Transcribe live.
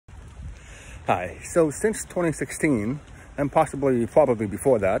Hi. So since 2016, and probably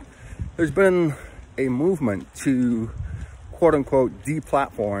before that, there's been a movement to quote unquote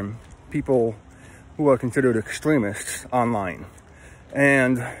deplatform people who are considered extremists online.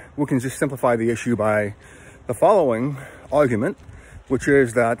 And we can just simplify the issue by the following argument, which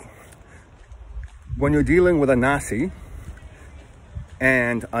is that when you're dealing with a Nazi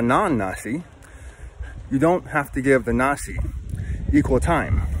and a non-Nazi, you don't have to give the Nazi equal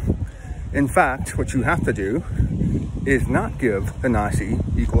time. In fact, what you have to do is not give the Nazi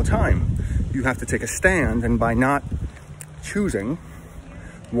equal time. You have to take a stand, and by not choosing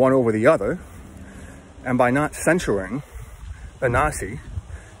one over the other, and by not censoring the Nazi,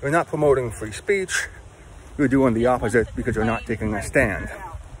 you're not promoting free speech, you're doing the opposite because you're not taking a stand.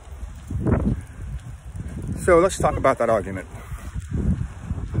 So let's talk about that argument.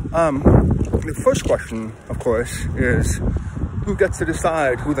 The first question, of course, is who gets to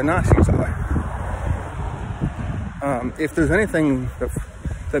decide who the Nazis are? If there's anything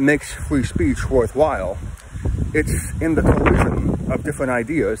that makes free speech worthwhile, it's in the collision of different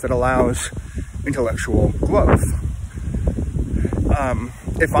ideas that allows intellectual growth.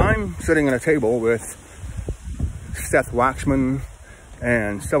 If I'm sitting at a table with Seth Waxman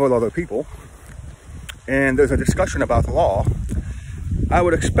and several other people, and there's a discussion about the law, I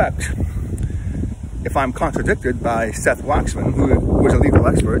would expect, if I'm contradicted by Seth Waxman, who was a legal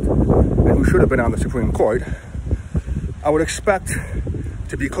expert and who should have been on the Supreme Court, I would expect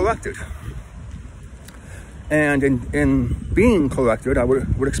to be corrected. And in being corrected, I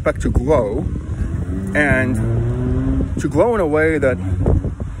would expect to grow, and to grow in a way that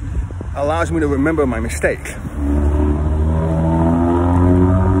allows me to remember my mistake.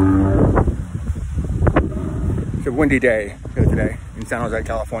 It's a windy day here today in San Jose,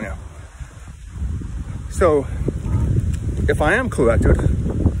 California. So, if I am corrected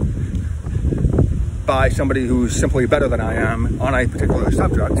by somebody who's simply better than I am on a particular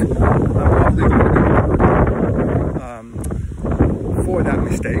subject, I'm probably going to for that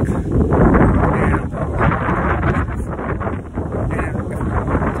mistake. And if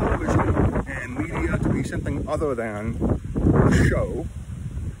television and media to be something other than a show,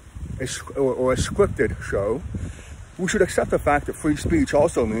 or a scripted show, we should accept the fact that free speech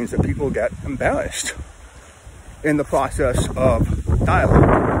also means that people get embarrassed in the process of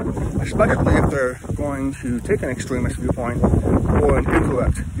dialogue, especially if they're going to take an extremist viewpoint or an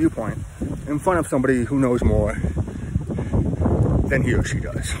incorrect viewpoint in front of somebody who knows more than he or she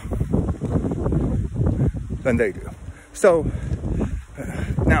does, than they do. So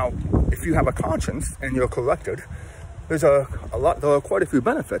now, if you have a conscience and you're corrected, there are quite a few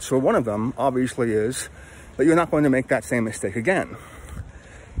benefits. So one of them, obviously, is that you're not going to make that same mistake again.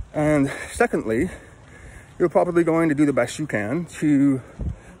 And secondly, you're probably going to do the best you can to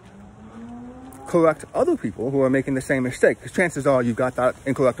correct other people who are making the same mistake. Because chances are you've got that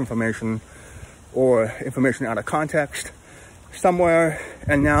incorrect information or information out of context somewhere,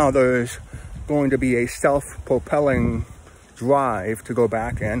 and now there's going to be a self-propelling drive to go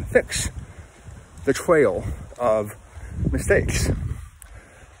back and fix the trail of mistakes.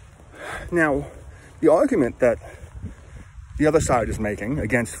 Now, the argument that the other side is making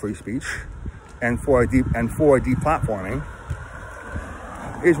against free speech and for deplatforming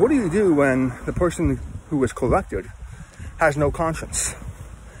is, what do you do when the person who is corrected has no conscience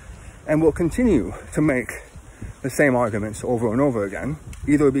and will continue to make the same arguments over and over again,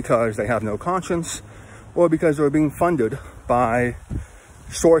 either because they have no conscience or because they're being funded by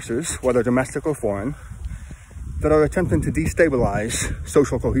sources, whether domestic or foreign, that are attempting to destabilize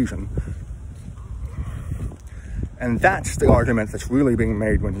social cohesion? And that's the argument that's really being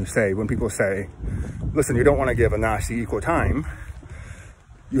made when people say, listen, you don't want to give a Nazi equal time,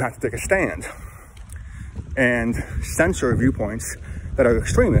 you have to take a stand and censor viewpoints that are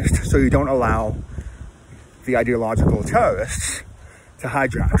extremist so you don't allow the ideological terrorists to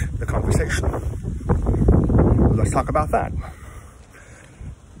hijack the conversation. Let's talk about that.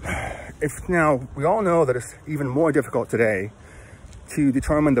 Now, we all know that it's even more difficult today to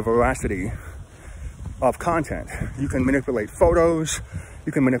determine the veracity of content. You can manipulate photos,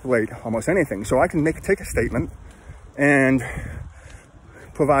 you can manipulate almost anything. So I can take a statement and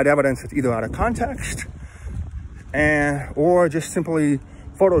provide evidence that's either out of context or just simply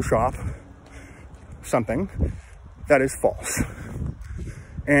Photoshop something that is false.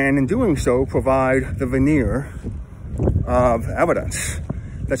 And in doing so, provide the veneer of evidence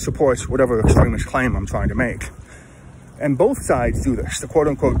that supports whatever extremist claim I'm trying to make. And both sides do this. The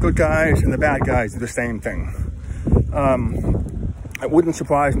quote-unquote good guys and the bad guys do the same thing. It wouldn't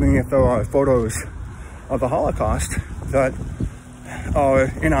surprise me if there are photos of the Holocaust that are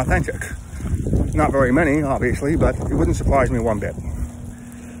inauthentic. Not very many, obviously, but it wouldn't surprise me one bit.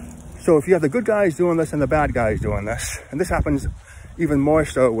 So if you have the good guys doing this and the bad guys doing this, and this happens even more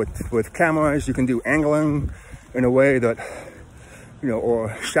so with cameras, you can do angling in a way that, you know,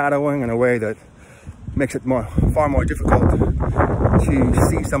 or shadowing in a way that makes it far more difficult to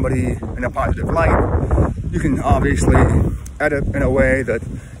see somebody in a positive light. You can obviously edit in a way that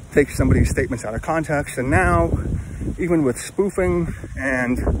takes somebody's statements out of context. And now, even with spoofing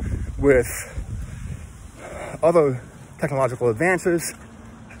and with other technological advances,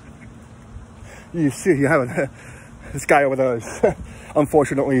 you see, you have this guy over there is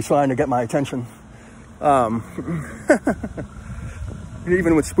unfortunately trying to get my attention.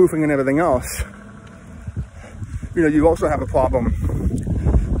 Even with spoofing and everything else, you know, you also have a problem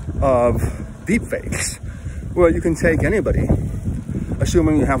of deepfakes, where you can take anybody,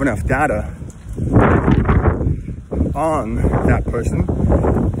 assuming you have enough data on that person.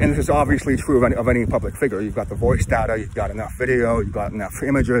 And this is obviously true of any public figure. You've got the voice data, you've got enough video, you've got enough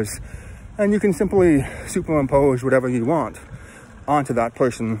images, and you can simply superimpose whatever you want onto that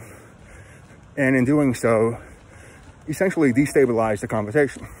person. And in doing so, essentially destabilize the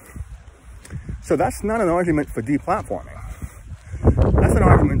conversation. So that's not an argument for deplatforming. That's an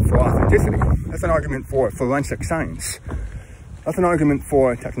argument for authenticity. That's an argument for forensic science. That's an argument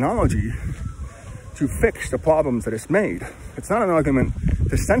for technology to fix the problems that it's made. It's not an argument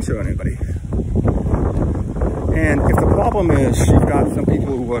to censor anybody. And if the problem is you've got some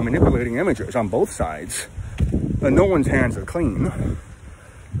people who are manipulating images on both sides, then no one's hands are clean.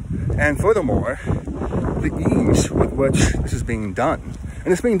 And furthermore, the ease with which this is being done,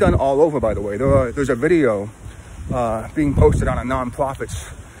 and it's being done all over, by the way. There's a video being posted on a nonprofit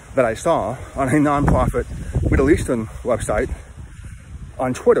that I saw, on a nonprofit Middle Eastern website,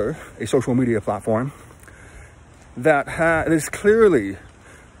 on Twitter, a social media platform, that is clearly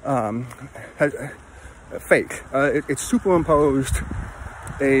fake. It superimposed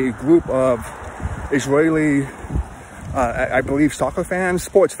a group of Israeli, I believe, soccer fans,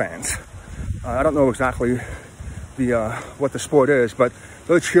 sports fans. I don't know exactly what the sport is, but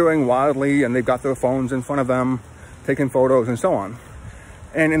they're cheering wildly, and they've got their phones in front of them, taking photos and so on.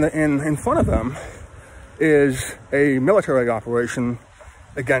 And in front of them is a military operation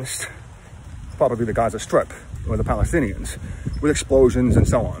against probably the Gaza Strip or the Palestinians, with explosions and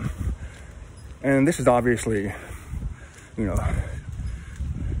so on. And this is obviously, you know,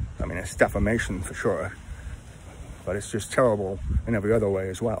 I mean, it's defamation for sure, but it's just terrible in every other way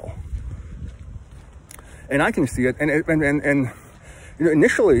as well. And I can see it, and you know,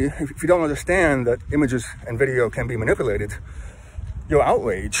 initially, if you don't understand that images and video can be manipulated, you're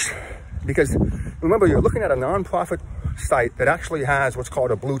outraged, because remember, you're looking at a non-profit site that actually has what's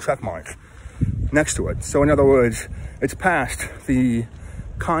called a blue check mark next to it. So in other words, it's passed the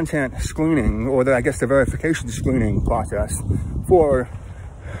content screening, or I guess the verification screening process for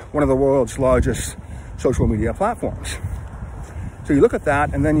one of the world's largest social media platforms. So you look at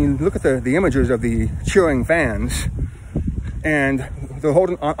that, and then you look at the images of the cheering fans, and they're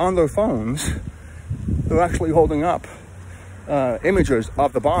holding on their phones, they're actually holding up images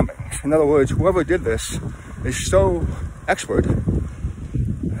of the bombings. In other words, whoever did this is so expert,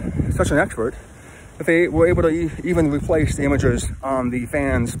 such an expert, that they were able to even replace the images on the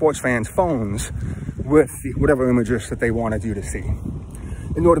sports fans' phones with whatever images that they wanted you to see,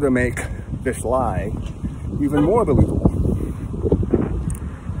 in order to make this lie even more believable.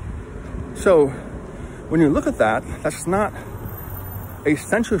 So when you look at that, that's not a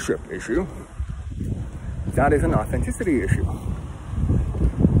censorship issue. That is an authenticity issue.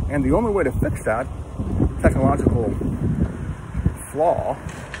 And the only way to fix that technological flaw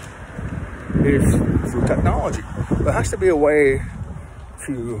is through technology. There has to be a way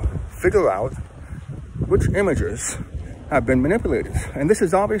to figure out which images have been manipulated. And this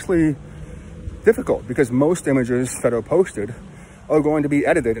is obviously difficult, because most images that are posted are going to be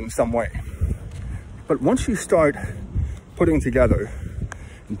edited in some way. But once you start putting together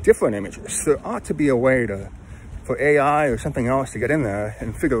different images, there ought to be a way for AI or something else to get in there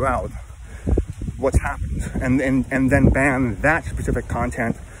and figure out what's happened, and then ban that specific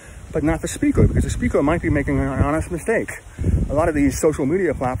content, but not the speaker, because the speaker might be making an honest mistake. A lot of these social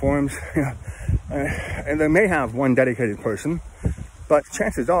media platforms, and they may have one dedicated person, but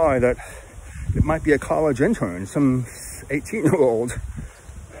chances are that it might be a college intern, some 18-year-old,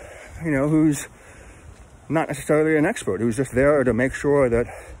 you know, who's not necessarily an expert, who's just there to make sure that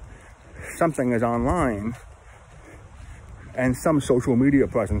something is online, and some social media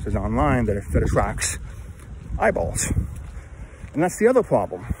presence is online that attracts eyeballs. And that's the other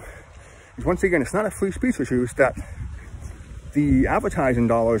problem. Is, once again, it's not a free speech issue, it's that the advertising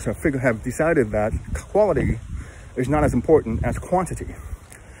dollars have decided that quality is not as important as quantity.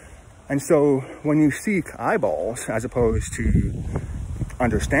 And so when you seek eyeballs as opposed to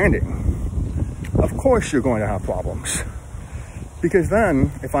understanding, of course you're going to have problems. Because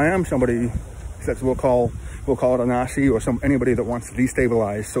then, if I am somebody that we'll call it a Nazi or anybody that wants to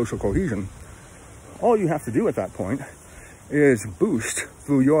destabilize social cohesion, all you have to do at that point is boost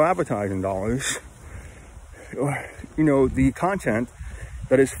through your advertising dollars, the content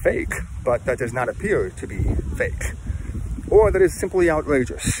that is fake, but that does not appear to be fake, or that is simply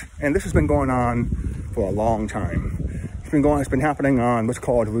outrageous. And this has been going on for a long time. It's been happening on what's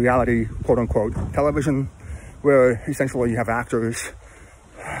called reality, quote unquote, television, where essentially you have actors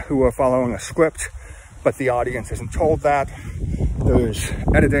who are following a script, but the audience isn't told that. There's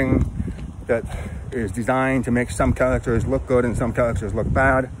editing that is designed to make some characters look good and some characters look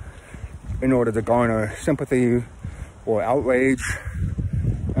bad in order to garner sympathy or outrage,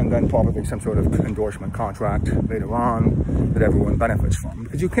 and then probably some sort of endorsement contract later on that everyone benefits from.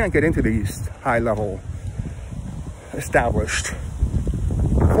 Because you can't get into these high-level established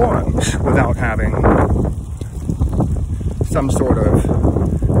forums without having some sort of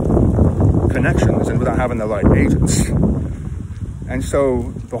connections and without having the right agents. And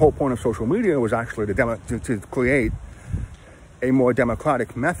so the whole point of social media was actually to create a more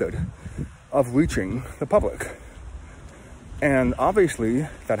democratic method of reaching the public. And obviously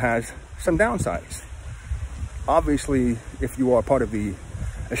that has some downsides. Obviously, if you are part of the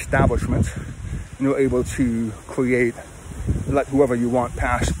establishment, you're able to let whoever you want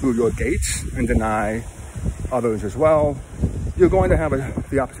pass through your gates and deny others as well. You're going to have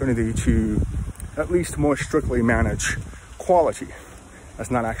the opportunity to at least more strictly manage quality.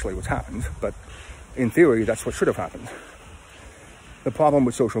 That's not actually what's happened, but in theory, that's what should have happened. The problem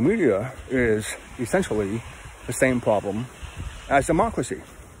with social media is essentially the same problem as democracy,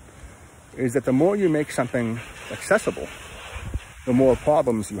 is that the more you make something accessible, the more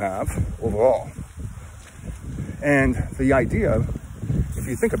problems you have overall. And the idea, if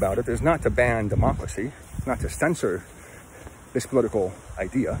you think about it, is not to ban democracy, not to censor this political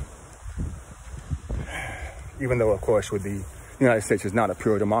idea, even though, of course, with the United States is not a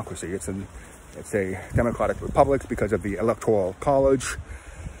pure democracy. It's a democratic republic because of the Electoral College.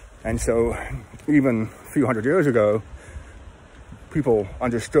 And so even a few hundred years ago, people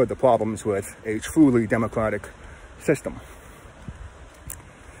understood the problems with a truly democratic system.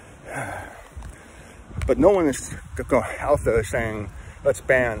 But no one is out there saying, let's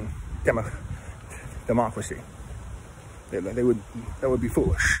ban democracy. That would be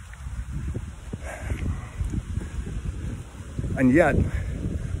foolish. And yet,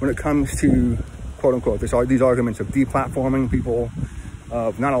 when it comes to, quote unquote, these arguments of deplatforming people,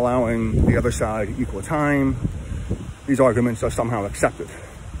 of not allowing the other side equal time, these arguments are somehow accepted.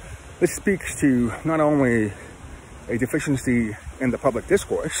 This speaks to not only a deficiency in the public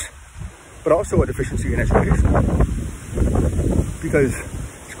discourse, but also a deficiency in education. Because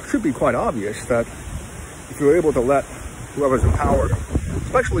it should be quite obvious that if you're able to let whoever's in power,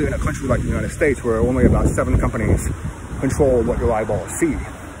 especially in a country like the United States, where only about 7 companies control what your eyeballs see,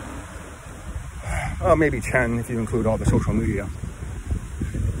 maybe 10 if you include all the social media.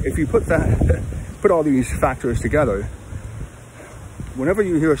 If you put all these factors together, whenever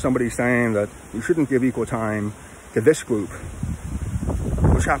you hear somebody saying that you shouldn't give equal time to this group,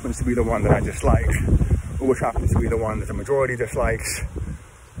 which happens to be the one that I dislike, or which happens to be the one that the majority dislikes,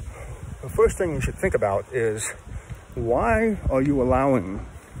 the first thing you should think about is, why are you allowing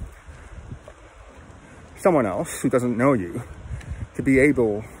someone else who doesn't know you to be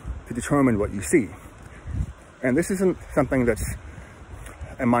able to determine what you see? And this isn't something that's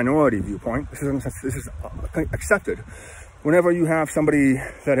a minority viewpoint. This is accepted. Whenever you have somebody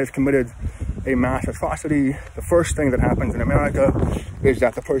that has committed a mass atrocity, the first thing that happens in America is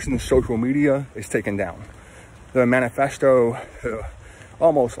that the person's social media is taken down. The manifesto,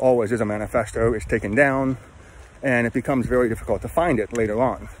 almost always is a manifesto, is taken down, and it becomes very difficult to find it later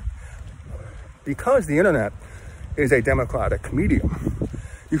on. Because the internet is a democratic medium,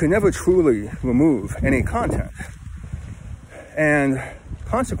 you can never truly remove any content. And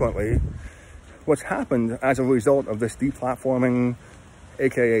consequently, what's happened as a result of this deplatforming,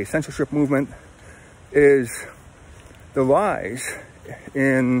 aka censorship movement, is the rise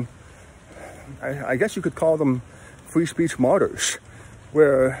in, I guess you could call them free speech martyrs,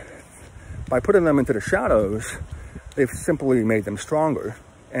 where by putting them into the shadows, they've simply made them stronger,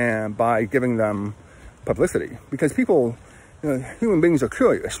 and by giving them publicity. Because people, human beings are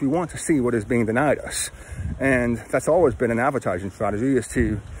curious. We want to see what is being denied us. And that's always been an advertising strategy, is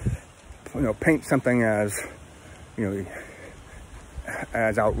to, paint something as,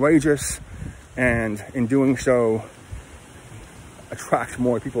 as outrageous, and in doing so attract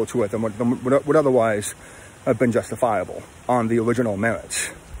more people to it than would otherwise have been justifiable on the original merits.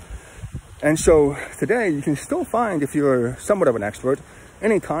 And so today you can still find, if you're somewhat of an expert,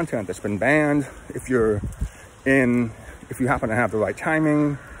 any content that's been banned, if you happen to have the right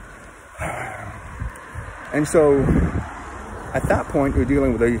timing. And so at that point, you're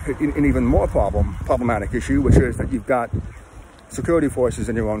dealing with an even more problematic issue, which is that you've got security forces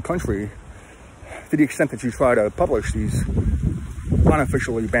in your own country, to the extent that you try to publish these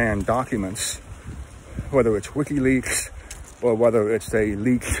unofficially banned documents, whether it's WikiLeaks or whether it's a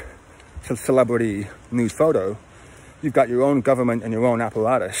leaked celebrity news photo, you've got your own government and your own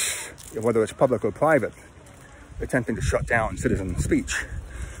apparatus, whether it's public or private, attempting to shut down citizen speech,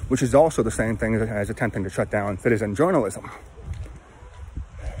 which is also the same thing as attempting to shut down citizen journalism.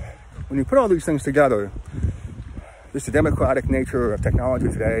 When you put all these things together, just the democratic nature of technology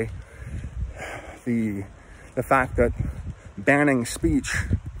today, the fact that banning speech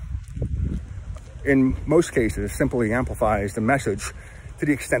in most cases simply amplifies the message to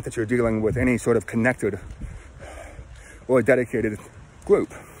the extent that you're dealing with any sort of connected or dedicated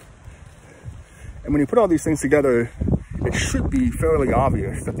group. And when you put all these things together, it should be fairly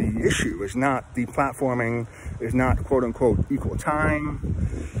obvious that the issue is not deplatforming, is not quote-unquote equal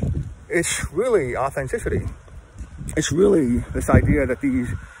time. It's really authenticity. It's really this idea that the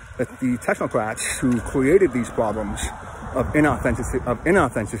technocrats who created these problems of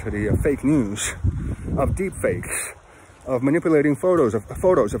inauthenticity, of fake news, of deep fakes, of manipulating photos,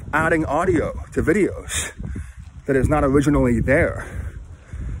 of adding audio to videos that is not originally there.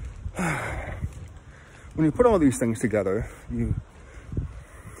 When you put all these things together,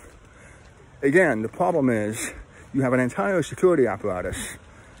 again, the problem is you have an entire security apparatus,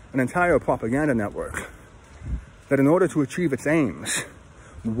 an entire propaganda network that, in order to achieve its aims,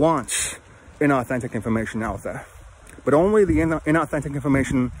 wants inauthentic information out there, but only the inauthentic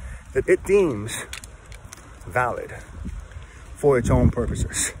information that it deems valid for its own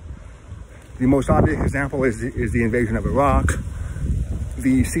purposes. The most obvious example is the invasion of Iraq.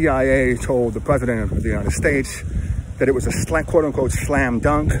 The CIA told the President of the United States that it was a quote-unquote slam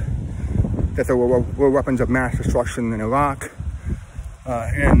dunk, that there were weapons of mass destruction in Iraq.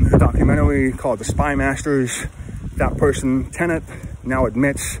 In a documentary called The Spy Masters, that person, Tenet, now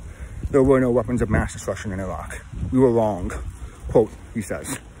admits there were no weapons of mass destruction in Iraq. We were wrong, quote, he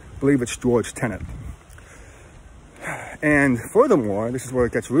says. I believe it's George Tenet. And furthermore, this is where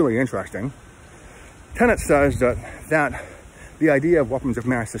it gets really interesting, Tenet says that the idea of weapons of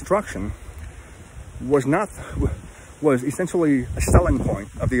mass destruction was essentially a selling point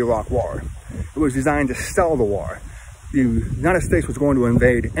of the Iraq War. It was designed to sell the war. The United States was going to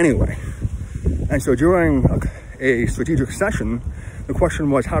invade anyway. And so during a strategic session, the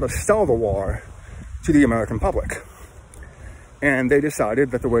question was how to sell the war to the American public. And they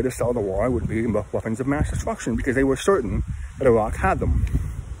decided that the way to sell the war would be weapons of mass destruction, because they were certain that Iraq had them.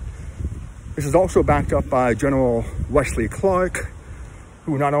 This is also backed up by General Wesley Clark,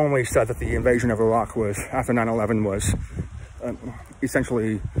 who not only said that the invasion of Iraq was, after 9/11, was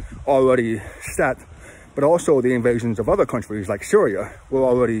essentially already set, but also the invasions of other countries like Syria were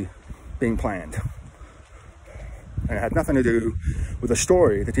already being planned. And it had nothing to do with the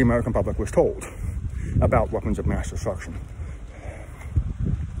story that the American public was told about weapons of mass destruction.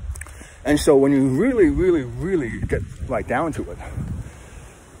 And so when you really get right down to it,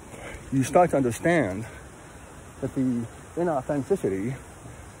 you start to understand that the inauthenticity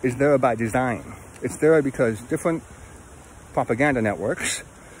is there by design. It's there because different propaganda networks,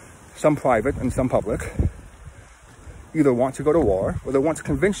 some private and some public, either want to go to war or they want to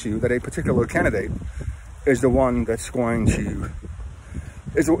convince you that a particular candidate is the one that's going to,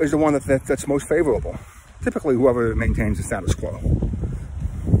 is the one that's most favorable. Typically whoever maintains the status quo.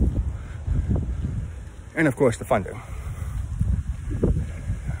 And of course the funding.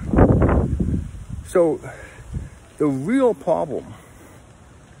 So the real problem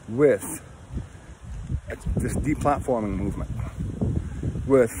with this deplatforming movement,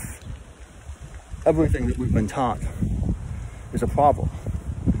 with everything that we've been taught is a problem,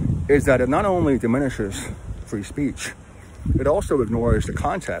 is that it not only diminishes free speech, it also ignores the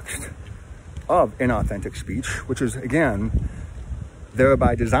context of inauthentic speech, which is, again, there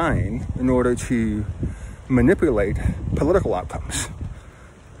by design in order to manipulate political outcomes.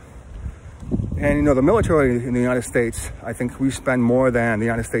 And, you know, the military in the United States, I think the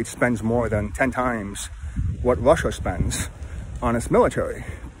United States spends more than 10 times what Russia spends on its military.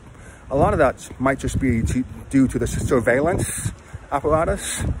 A lot of that might just be due to the surveillance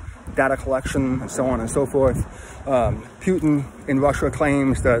apparatus data collection, and so on and so forth. Putin in Russia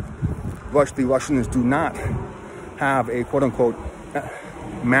claims that the Russians do not have a quote-unquote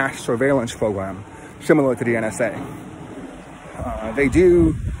mass surveillance program similar to the NSA.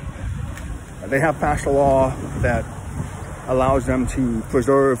 They have passed a law that allows them to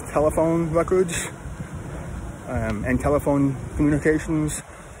preserve telephone records and telephone communications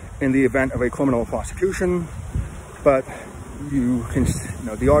in the event of a criminal prosecution. But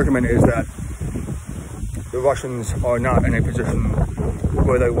the argument is that the Russians are not in a position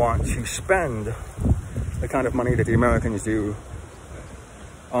where they want to spend the kind of money that the Americans do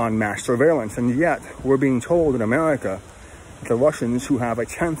on mass surveillance. And yet we're being told in America that the Russians, who have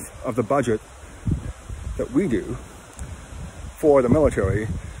 1/10 of the budget that we do for the military,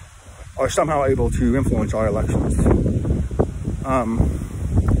 are somehow able to influence our elections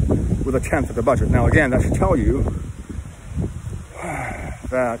with 1/10 of the budget. Now, again, that should tell you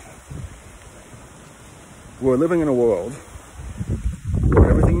that we're living in a world where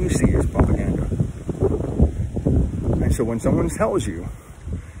everything you see is propaganda. And so when someone tells you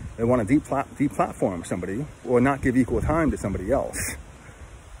they want to deplatform somebody or not give equal time to somebody else,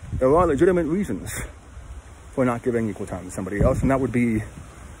 there are legitimate reasons for not giving equal time to somebody else, and that would be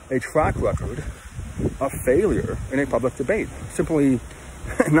a track record of failure in a public debate. Simply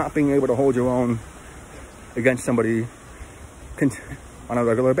not being able to hold your own against somebody on a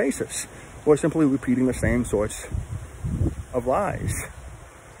regular basis, or simply repeating the same sorts of lies.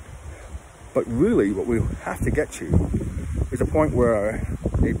 But really what we have to get to is a point where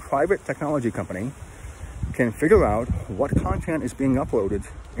a private technology company can figure out what content is being uploaded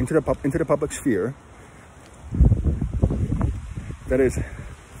into the public sphere that is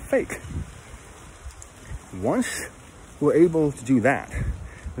fake. Once we're able to do that,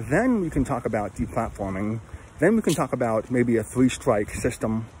 then we can talk about deplatforming. Then we can talk about maybe a 3-strike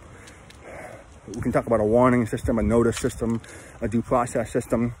system. We can talk about a warning system, a notice system, a due process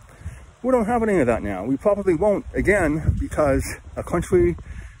system. We don't have any of that now. We probably won't, again, because a country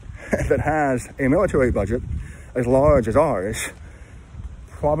that has a military budget as large as ours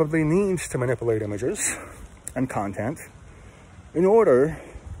probably needs to manipulate images and content in order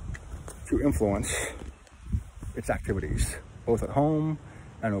to influence its activities, both at home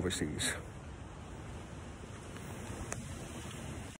and overseas.